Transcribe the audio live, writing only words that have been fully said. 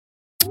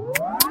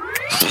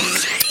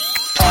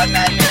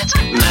Mad Minutes.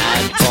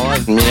 Mad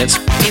 5 minutes.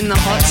 In the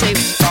hot seat.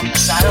 From the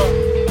saddle.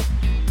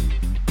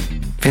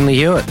 Finley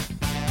Hewitt.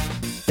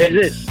 Who's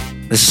this?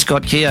 This is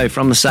Scott Keogh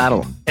from The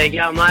Saddle. How you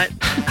going, mate?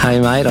 Hey,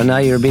 mate, I know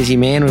you're a busy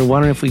man. We're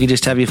wondering if we could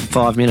just have you for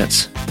 5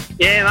 minutes.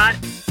 Yeah, mate.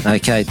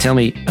 Okay, tell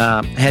me,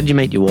 how did you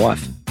meet your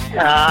wife?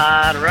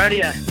 The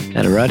rodeo.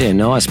 At a rodeo,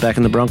 nice, back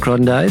in the bronc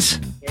riding days?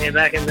 Yeah,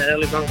 back in the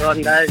early bronc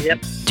riding days, yep.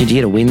 Did you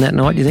get a win that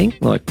night, do you think?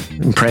 Like,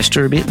 impressed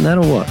her a bit and that,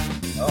 or what?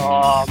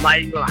 Oh,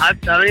 mate, I hope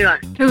so anyway.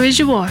 Who is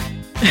your wife?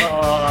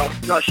 Oh,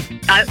 gosh.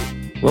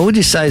 What would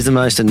you say is the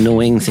most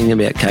annoying thing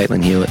about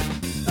Caitlin Hewitt?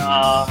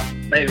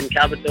 Leaving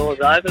cupboard doors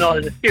open. Oh,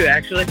 there's a few,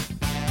 actually.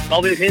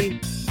 Bobby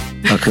pins.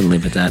 I couldn't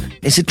live with that.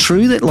 Is it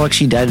true that, like,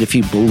 she dated a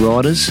few bull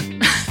riders?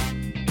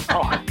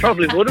 Oh, I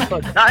probably would have,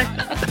 I'd say.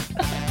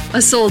 I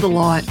saw the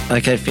light.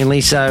 Okay, Finley,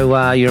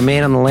 so you're a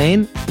man on the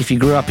land. If you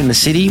grew up in the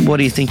city, what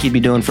do you think you'd be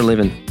doing for a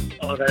living?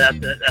 Oh, that's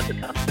a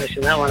tough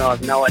question. That one I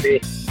have no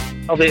idea.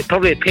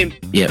 Probably a pimp.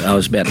 Yeah, I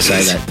was about to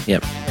say that.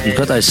 Yep. You've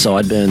got those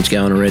sideburns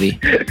going already.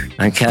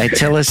 Okay,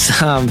 tell us,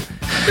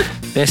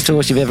 best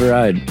horse you've ever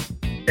rode.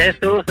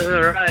 Best horse I've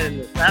ever rode in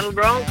the saddle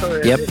bronc?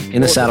 Or Yep,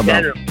 in the saddle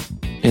bronc.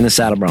 In the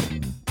saddle bronc.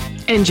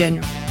 In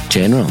general.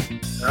 General.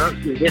 Oh,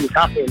 you're getting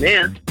tough here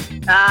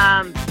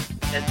now.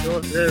 Best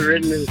horse I've ever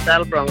ridden in the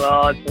saddle bronc.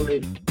 Oh, it's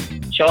probably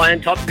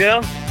Cheyenne Top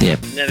Girl.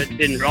 Yep.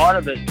 Didn't ride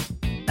her, but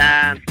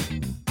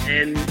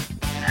and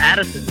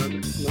Addison, the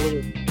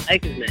little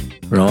acres man.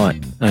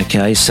 Right.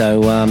 Okay,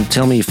 so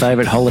tell me your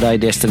favourite holiday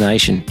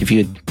destination if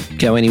you could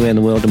go anywhere in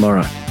the world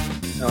tomorrow.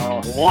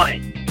 Oh,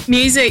 Hawaii.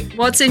 Music.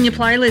 What's in your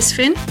playlist,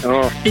 Finn?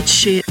 Oh, It's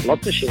shit.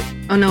 lots of shit.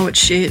 I know it's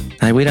shit.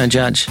 Hey, we don't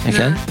judge,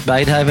 okay? No.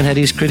 Beethoven had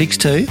his critics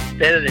too.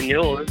 Better than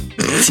yours.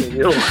 Better than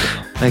yours.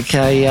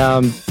 Okay,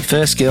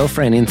 first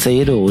girlfriend in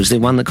Theodore, was there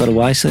one that got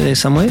away there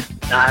somewhere?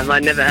 No, I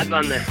never had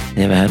one there.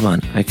 Never had one.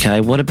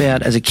 Okay, what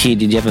about as a kid,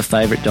 did you have a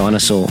favourite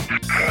dinosaur?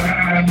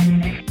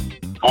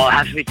 Oh, it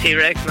has to be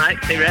T-Rex, mate.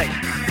 T-Rex.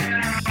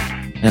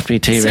 Have to be a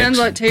T-Rex. Sounds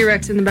like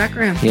T-Rex in the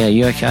background. Yeah,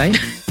 you okay?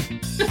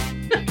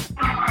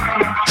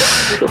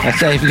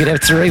 Okay, if you could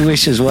have 3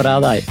 wishes, what are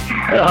they?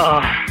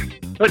 Oh,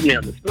 put me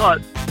on the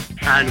spot.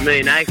 Own 1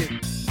 million acres.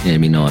 Yeah,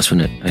 it'd be nice,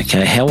 wouldn't it?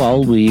 Okay, how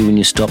old were you when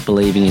you stopped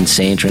believing in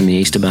Santa and the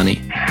Easter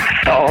Bunny?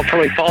 Oh,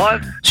 probably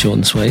 5. Short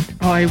and sweet.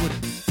 Oh, I would.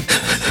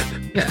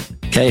 Yeah.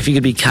 Okay, if you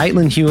could be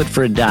Caitlin Hewitt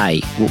for a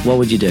day, what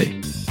would you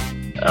do?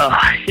 Oh,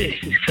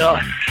 Jesus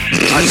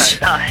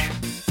Christ. I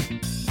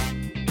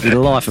don't know. Be the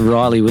life of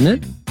Riley,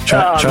 wouldn't it?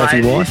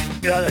 Trophy mate,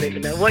 wife? I don't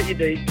even know what you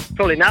do.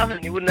 Probably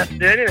nothing. You wouldn't have to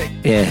do anything.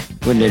 Yeah,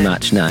 wouldn't do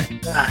much, no.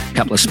 Nah. A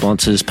couple of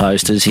sponsors,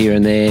 posters here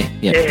and there.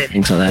 Yep, Yeah,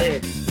 things like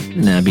that. Yeah.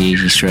 No, it'd be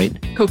easy street.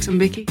 Cook some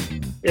Vicky.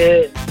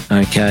 Yeah.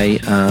 Okay,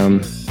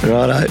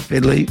 righto,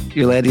 Fiddly,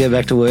 you're allowed to go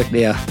back to work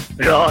now.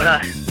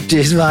 Right.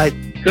 Cheers,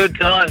 mate. Good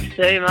time.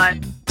 See you,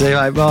 mate. See you,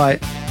 mate. Bye.